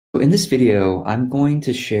In this video, I'm going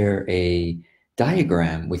to share a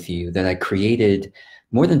diagram with you that I created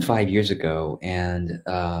more than 5 years ago, and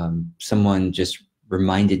someone just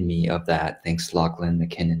reminded me of that. Thanks, Lachlan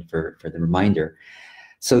McKinnon, for the reminder.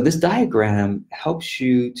 So this diagram helps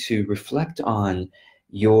you to reflect on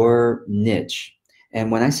your niche.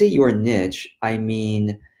 And when I say your niche, I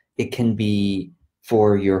mean it can be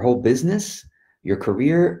for your whole business, your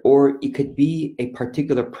career, or it could be a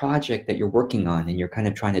particular project that you're working on and you're kind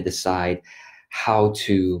of trying to decide how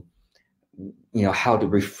to, how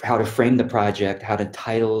to frame the project, how to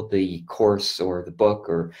title the course or the book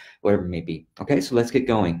or whatever it may be. Okay, so let's get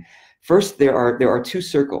going. First, there are two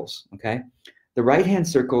circles, okay? The right-hand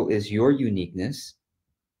circle is your uniqueness,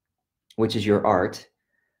 which is your art.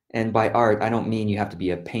 And by art, I don't mean you have to be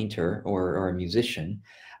a painter or a musician.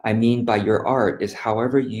 I mean by your art is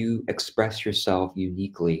however you express yourself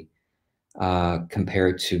uniquely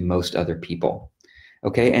compared to most other people.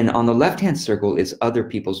 Okay, and on the left-hand circle is other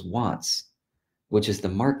people's wants, which is the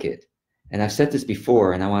market. And I've said this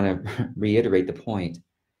before, and I want to reiterate the point.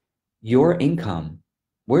 Your income,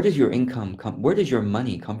 where does your income come? Where does your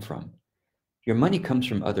money come from? Your money comes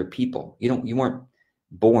from other people. You weren't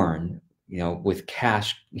born, with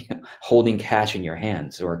cash, holding cash in your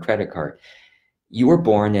hands or a credit card. You were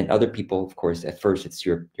born, and other people, of course, at first it's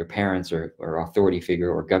your parents or authority figure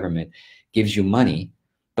or government gives you money.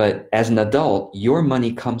 But as an adult, your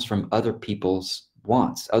money comes from other people's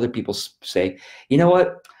wants. Other people say, you know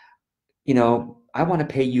what, I want to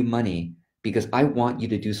pay you money because I want you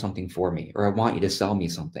to do something for me, or I want you to sell me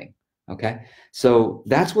something. Okay. So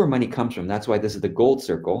that's where money comes from. That's why this is the gold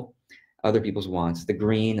circle, other people's wants. The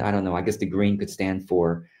green, I don't know, I guess the green could stand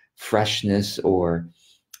for freshness or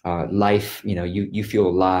life. You feel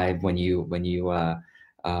alive when you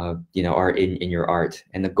are in your art.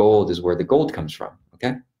 And the gold is where the gold comes from.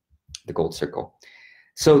 Okay. The gold circle.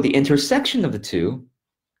 So the intersection of the two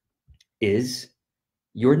is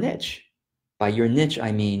your niche. By your niche,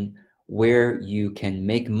 I mean where you can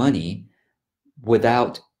make money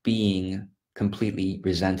without being completely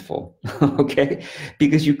resentful, okay?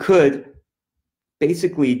 Because you could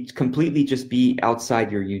basically completely just be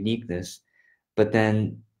outside your uniqueness, but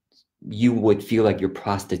then you would feel like you're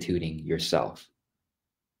prostituting yourself.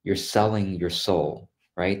 You're selling your soul,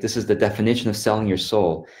 right? This is the definition of selling your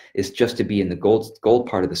soul, is just to be in the gold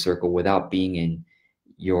part of the circle without being in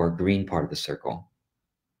your green part of the circle.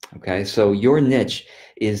 Okay, so your niche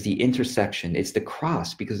is the intersection, it's the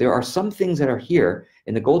cross, because there are some things that are here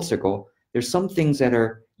in the gold circle. There's some things that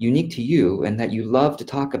are unique to you and that you love to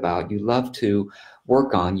talk about, you love to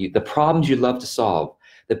work on, the problems you love to solve,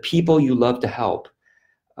 the people you love to help,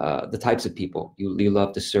 the types of people you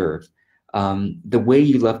love to serve, the way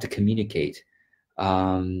you love to communicate.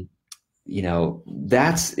 Um,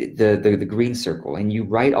 that's the green circle, and you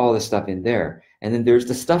write all the stuff in there. And then there's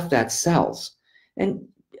the stuff that sells. And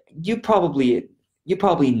you probably you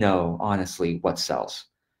probably know honestly what sells,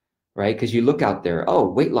 right? Because you look out there, oh,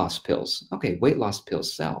 weight loss pills. Okay, weight loss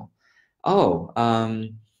pills sell. Oh,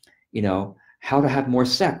 how to have more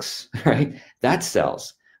sex, right? That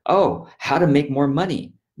sells. Oh, how to make more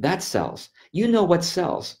money. That sells. You know what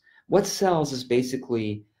sells. What sells is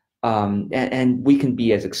basically, and we can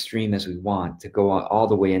be as extreme as we want to go all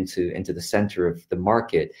the way into the center of the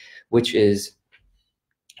market, which is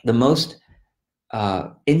the most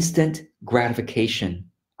instant gratification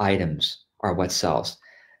items are what sells.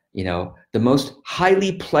 The most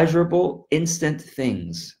highly pleasurable instant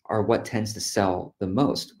things are what tends to sell the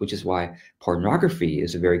most, which is why pornography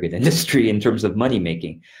is a very good industry in terms of money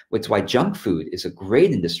making. Which is why junk food is a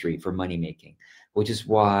great industry for money making, which is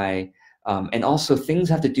why, and also things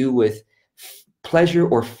have to do with pleasure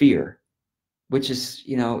or fear, which is,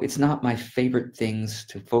 it's not my favorite things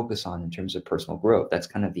to focus on in terms of personal growth. That's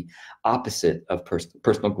kind of the opposite of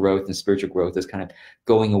personal growth, and spiritual growth is kind of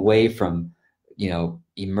going away from,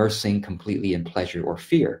 immersing completely in pleasure or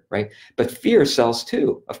fear, right? But fear sells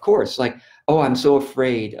too, of course. Like, oh, I'm so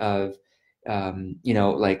afraid of,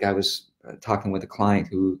 like I was talking with a client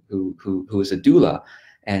who is a doula,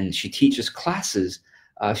 and she teaches classes.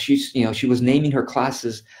 She was naming her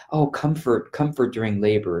classes, oh, comfort during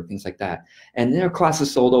labor, things like that. And their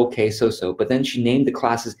classes sold okay, so. But then she named the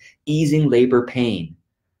classes easing labor pain.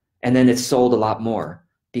 And then it sold a lot more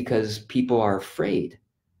because people are afraid.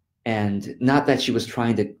 And not that she was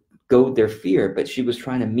trying to goad their fear, but she was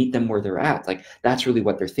trying to meet them where they're at. Like, that's really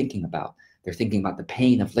what they're thinking about. They're thinking about the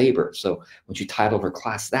pain of labor. So when she titled her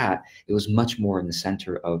class that, it was much more in the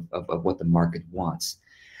center of what the market wants,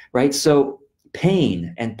 right? So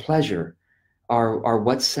pain and pleasure are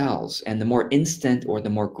what sells. And the more instant or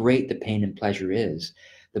the more great the pain and pleasure is,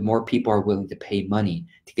 the more people are willing to pay money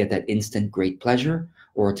to get that instant great pleasure,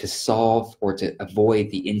 or to solve or to avoid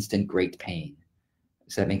the instant great pain.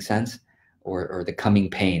 Does that make sense? Or the coming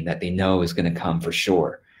pain that they know is going to come for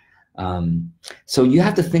sure. So you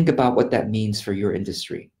have to think about what that means for your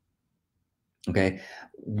industry. Okay,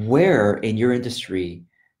 where in your industry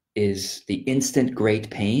is the instant great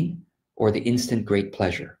pain or the instant great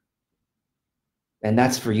pleasure? And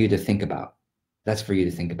that's for you to think about. That's for you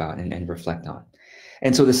to think about and reflect on.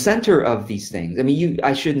 And so the center of these things, I mean,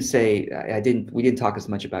 I shouldn't say, we didn't talk as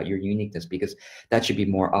much about your uniqueness, because that should be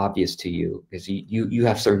more obvious to you, because you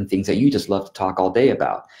have certain things that you just love to talk all day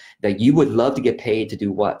about, that you would love to get paid to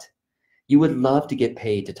do what? You would love to get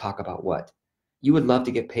paid to talk about what? You would love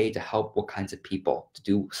to get paid to help what kinds of people,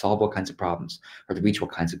 to solve what kinds of problems, or to reach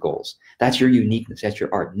what kinds of goals. That's your uniqueness. That's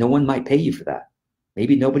your art. No one might pay you for that.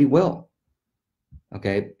 Maybe nobody will.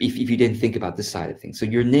 Okay, if you didn't think about this side of things. So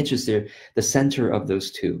your niche is there, the center of those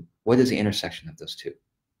two. What is the intersection of those two?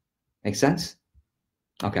 Make sense?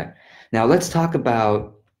 Okay. Now let's talk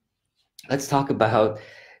about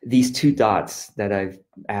these two dots that I've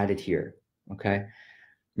added here. Okay.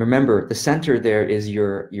 Remember, the center there is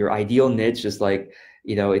your ideal niche, is like,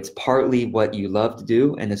 it's partly what you love to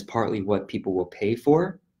do, and it's partly what people will pay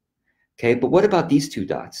for. Okay, but what about these two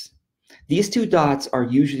dots? These two dots are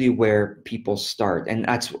usually where people start, and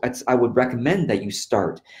I would recommend that you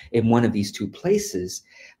start in one of these two places.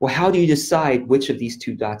 Well, how do you decide which of these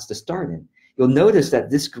two dots to start in? You'll notice that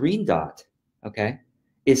this green dot, okay,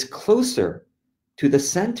 is closer to the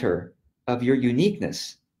center of your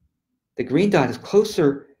uniqueness. The green dot is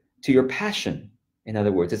closer to your passion. In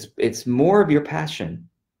other words, it's more of your passion,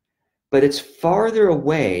 but it's farther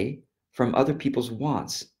away from other people's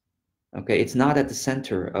wants. Okay, it's not at the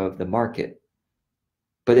center of the market,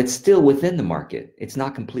 but it's still within the market. It's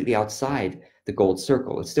not completely outside the gold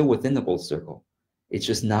circle. It's still within the gold circle. It's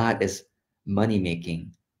just not as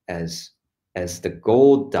money-making as the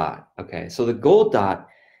gold dot. Okay, so the gold dot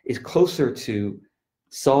is closer to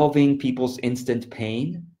solving people's instant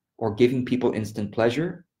pain or giving people instant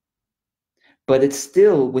pleasure, but it's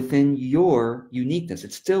still within your uniqueness.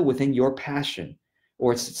 It's still within your passion.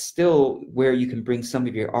 Or it's still where you can bring some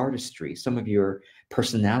of your artistry, some of your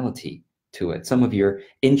personality to it, some of your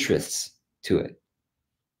interests to it.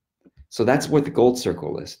 So that's what the gold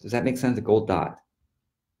circle is. Does that make sense? The gold dot.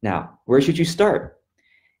 Now, where should you start?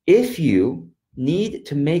 If you need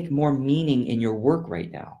to make more meaning in your work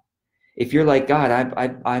right now, if you're like, God,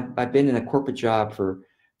 I've been in a corporate job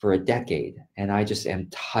for a decade, and I just am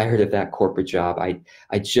tired of that corporate job.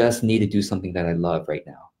 I just need to do something that I love right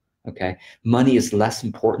now. Okay, money is less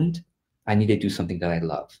important. I need to do something that I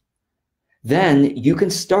love. Then you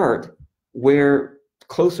can start where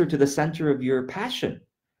closer to the center of your passion.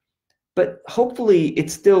 But hopefully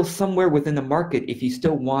it's still somewhere within the market if you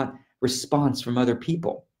still want response from other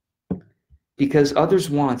people. Because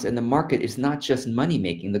others' wants and the market is not just money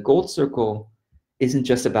making. The gold circle isn't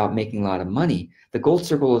just about making a lot of money. The gold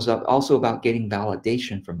circle is also about getting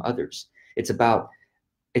validation from others. It's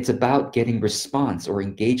about getting response or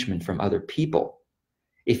engagement from other people.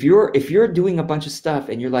 If you're doing a bunch of stuff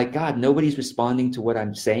and you're like, God, nobody's responding to what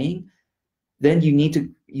I'm saying, then you need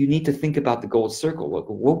to think about the gold circle.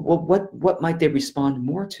 What might they respond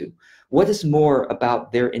more to? What is more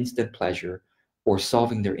about their instant pleasure or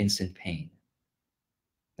solving their instant pain?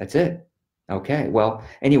 That's it. Okay. Well,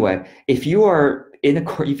 anyway, if you're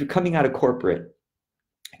coming out of corporate,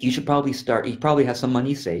 you should probably start. You probably have some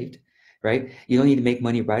money saved. Right? You don't need to make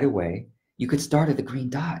money right away. You could start at the green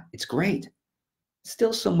dot. It's great.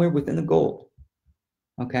 Still somewhere within the gold.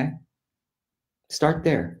 Okay? Start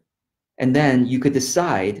there. And then you could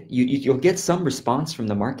decide, you'll get some response from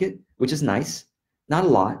the market, which is nice. Not a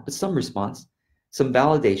lot, but some response, some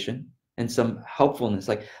validation, and some helpfulness.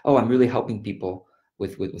 Like, oh, I'm really helping people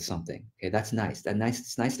with something. Okay, that's nice.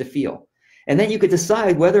 It's nice to feel. And then you could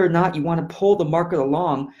decide whether or not you want to pull the market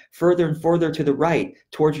along further and further to the right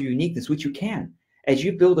towards your uniqueness, which you can. As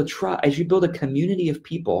you build a community of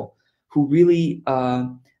people who really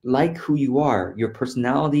like who you are, your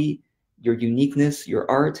personality, your uniqueness, your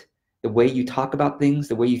art, the way you talk about things,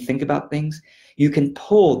 the way you think about things, you can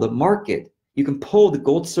pull the market, you can pull the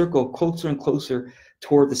gold circle closer and closer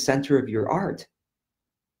toward the center of your art.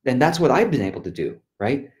 And that's what I've been able to do,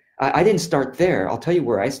 right? I didn't start there. I'll tell you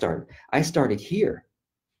where I started. I started here,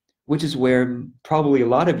 which is where probably a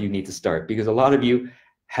lot of you need to start, because a lot of you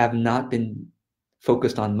have not been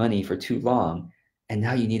focused on money for too long, and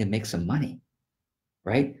now you need to make some money,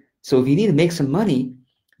 right? So if you need to make some money,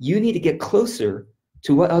 you need to get closer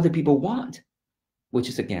to what other people want, which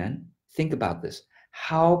is, again, think about this.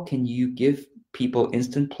 How can you give people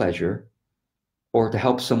instant pleasure or to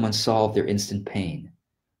help someone solve their instant pain?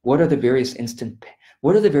 What are the various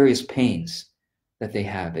what are the various pains that they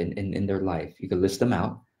have in their life? You could list them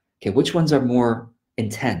out. Okay, which ones are more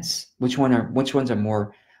intense? Which ones are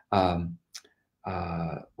more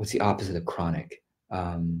what's the opposite of chronic?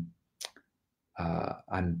 I'm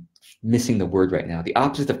missing the word right now. The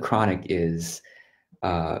opposite of chronic is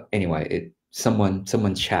anyway. Someone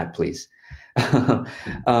chat, please.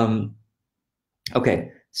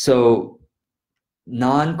 Okay, so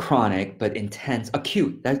non-chronic but intense,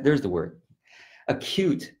 acute. There's the word.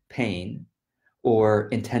 Acute pain or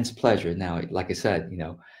intense pleasure. Now, like I said,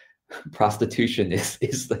 prostitution is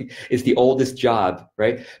the oldest job,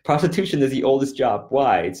 right? Prostitution is the oldest job.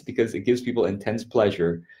 Why? It's because it gives people intense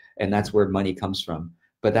pleasure, and that's where money comes from.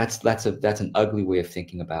 But that's an ugly way of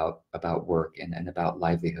thinking about work and about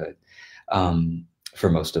livelihood, for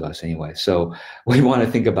most of us anyway. So we want to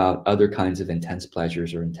think about other kinds of intense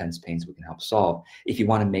pleasures or intense pains we can help solve. If you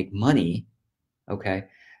want to make money, okay,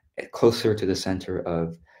 closer to the center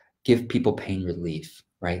of give people pain relief,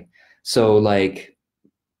 right? So like,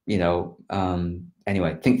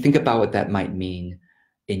 anyway, think about what that might mean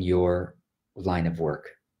in your line of work.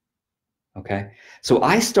 Okay, so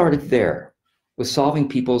I started there with solving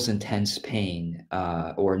people's intense pain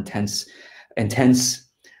or intense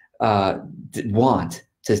want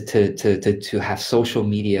to have social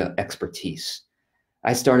media expertise.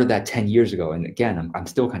 I started that 10 years ago, and again, I'm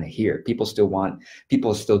still kind of here. People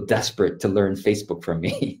are still desperate to learn Facebook from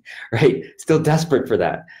me, right? Still desperate for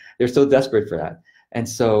that. They're still desperate for that. And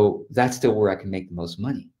so that's still where I can make the most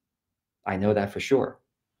money. I know that for sure.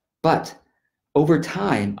 But over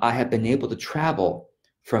time, I have been able to travel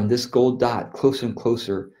from this gold dot closer and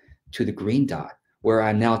closer to the green dot, where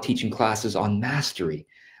I'm now teaching classes on mastery,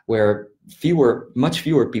 where much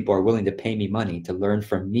fewer people are willing to pay me money to learn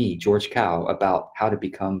from me, George Kao, about how to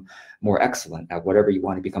become more excellent at whatever you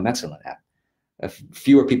want to become excellent at.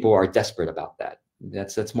 Fewer people are desperate about that.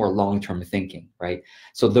 That's more long-term thinking, right?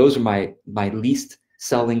 So those are my least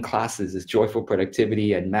selling classes is joyful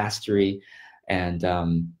productivity and mastery, and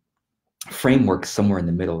framework somewhere in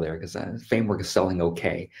the middle there, because framework is selling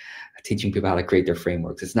okay. Teaching people how to create their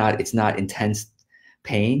frameworks. It's not intense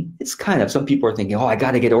pain. It's kind of, some people are thinking, oh, I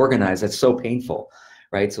got to get organized. That's so painful,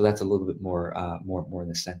 right? So that's a little bit more in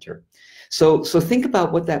the center. So think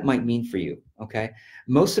about what that might mean for you. Okay,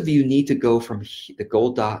 most of you need to go from the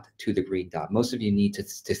gold dot to the green dot. Most of you need to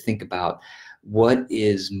think about what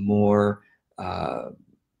is more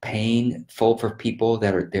painful for people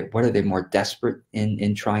what are they more desperate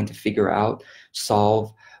in trying to figure out,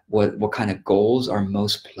 solve. What kind of goals are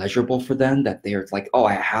most pleasurable for them, that they're like, oh,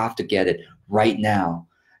 I have to get it right now.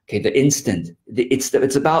 Okay, the instant.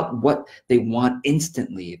 It's about what they want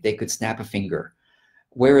instantly. If they could snap a finger.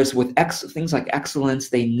 Whereas with things like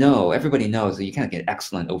excellence, everybody knows that you can't get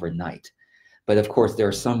excellent overnight. But of course, there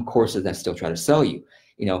are some courses that still try to sell you,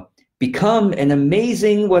 become an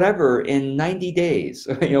amazing whatever in 90 days,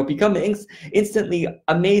 become instantly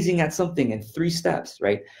amazing at something in 3 steps,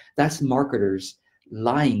 right? That's marketers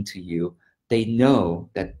lying to you. They know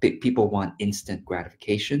that people want instant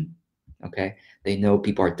gratification. Okay, they know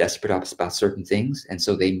people are desperate about certain things, and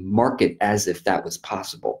so they market as if that was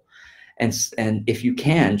possible. And if you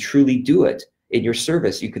can truly do it in your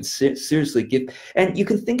service, you can seriously give. And you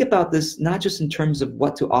can think about this not just in terms of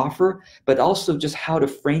what to offer, but also just how to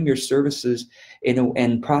frame your services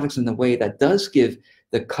and products in a way that does give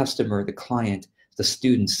the customer, the client, the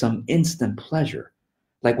student some instant pleasure.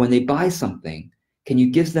 Like when they buy something, can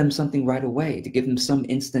you give them something right away to give them some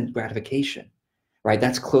instant gratification, right?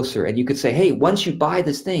 That's closer. And you could say, hey, once you buy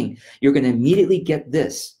this thing, you're going to immediately get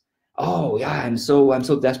this. Oh yeah, I'm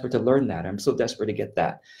so desperate to learn that. I'm so desperate to get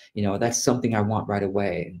that. That's something I want right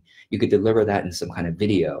away. And you could deliver that in some kind of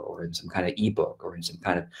video or in some kind of ebook or in some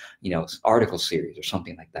kind of, article series or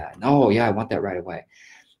something like that. And, oh yeah, I want that right away.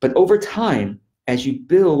 But over time, as you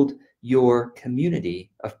build your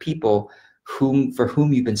community of people for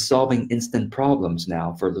whom you've been solving instant problems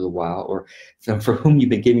now for a little while, or for whom you've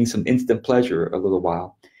been giving some instant pleasure a little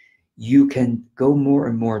while, you can go more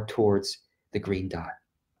and more towards the green dot.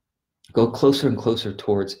 Go closer and closer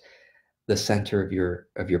towards the center of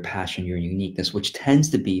your passion, your uniqueness, which tends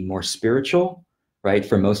to be more spiritual, right?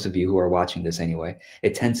 For most of you who are watching this anyway,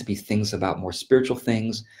 it tends to be things about more spiritual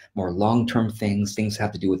things, more long-term things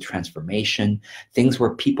have to do with transformation, things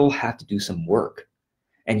where people have to do some work.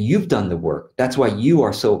 And you've done the work. That's why you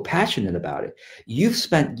are so passionate about it. You've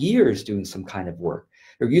spent years doing some kind of work,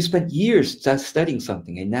 or you spent years studying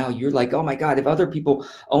something, and now you're like, oh my God, if other people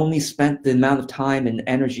only spent the amount of time and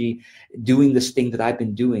energy doing this thing that I've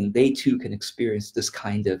been doing, they too can experience this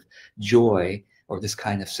kind of joy or this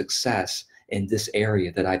kind of success in this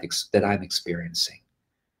area that I'm experiencing,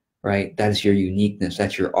 right? That is your uniqueness.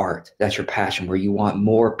 That's your art. That's your passion, where you want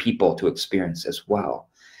more people to experience as well.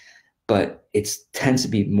 But it tends to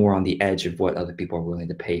be more on the edge of what other people are willing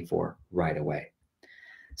to pay for right away.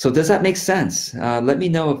 So does that make sense? Let me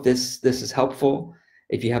know if this is helpful.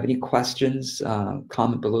 If you have any questions,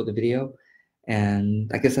 comment below the video.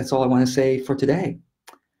 And I guess that's all I want to say for today.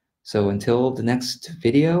 So until the next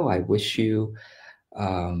video, I wish you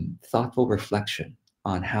thoughtful reflection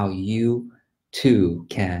on how you too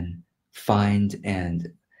can find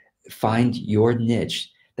your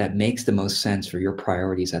niche that makes the most sense for your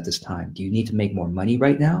priorities at this time. Do you need to make more money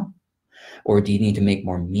right now? Or do you need to make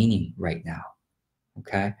more meaning right now?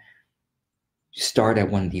 Okay. Start at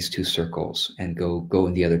one of these two circles and go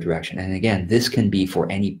in the other direction. And again, this can be for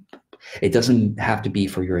it doesn't have to be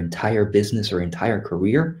for your entire business or entire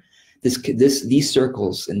career. These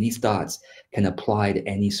circles and these dots can apply to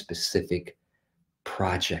any specific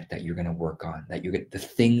project that you're going to work on,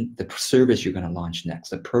 the service you're going to launch next,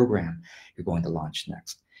 the program you're going to launch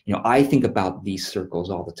next. I think about these circles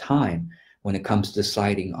all the time when it comes to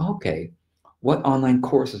deciding, okay, what online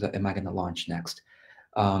courses am I going to launch next?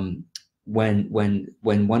 When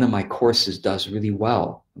one of my courses does really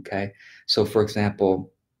well, okay? So for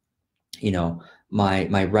example,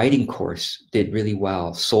 my writing course did really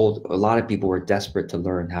well, sold. A lot of people were desperate to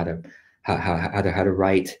learn how to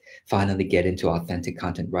write, finally get into authentic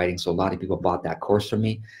content writing. So a lot of people bought that course from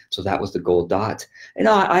me. So that was the gold dot. And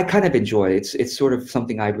I kind of enjoy it. It's sort of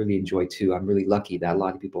something I really enjoy too. I'm really lucky that a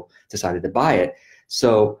lot of people decided to buy it.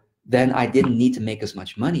 So then I didn't need to make as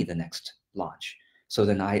much money the next launch. So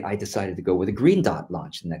then I decided to go with a green dot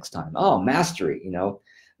launch the next time. Oh, mastery,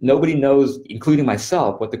 Nobody knows, including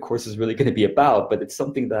myself, what the course is really going to be about, but it's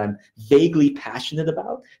something that I'm vaguely passionate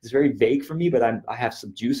about. It's very vague for me, but I have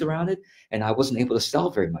some juice around it, and I wasn't able to sell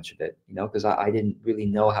very much of it, because I didn't really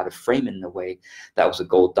know how to frame it in a way that was a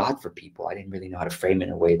gold dot for people. I didn't really know how to frame it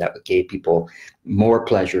in a way that gave people more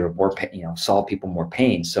pleasure, more solve people more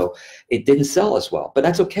pain. So it didn't sell as well, but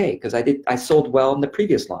that's okay, because I sold well in the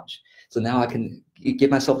previous launch. So now I can give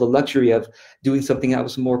myself the luxury of doing something that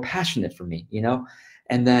was more passionate for me,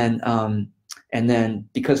 And then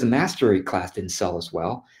because the mastery class didn't sell as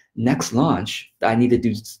well, next launch, I needed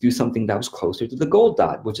to do something that was closer to the gold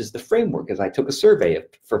dot, which is the framework, as I took a survey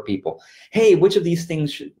for people. Hey, which of these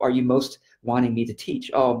things are you most wanting me to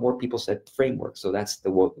teach? Oh, more people said framework. So that's the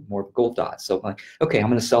more gold dot. So I'm like, okay, I'm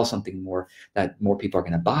going to sell something more that more people are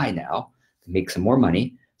going to buy now to make some more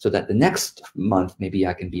money, so that the next month, maybe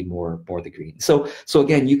I can be more the green. So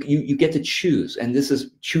again, you get to choose, and this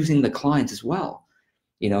is choosing the clients as well.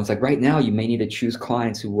 It's like right now you may need to choose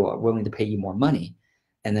clients who are willing to pay you more money,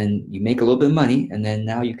 and then you make a little bit of money, and then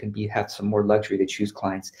now you can have some more luxury to choose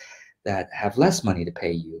clients that have less money to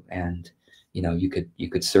pay you, and you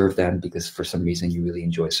could serve them because for some reason you really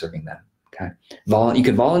enjoy serving them. Okay, you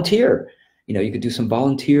could volunteer. You could do some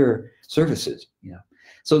volunteer services.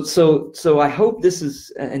 So I hope this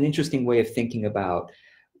is an interesting way of thinking about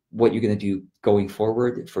what you're going to do going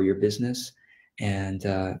forward for your business. And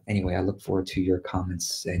anyway, I look forward to your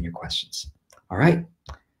comments and your questions. All right.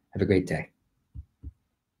 Have a great day.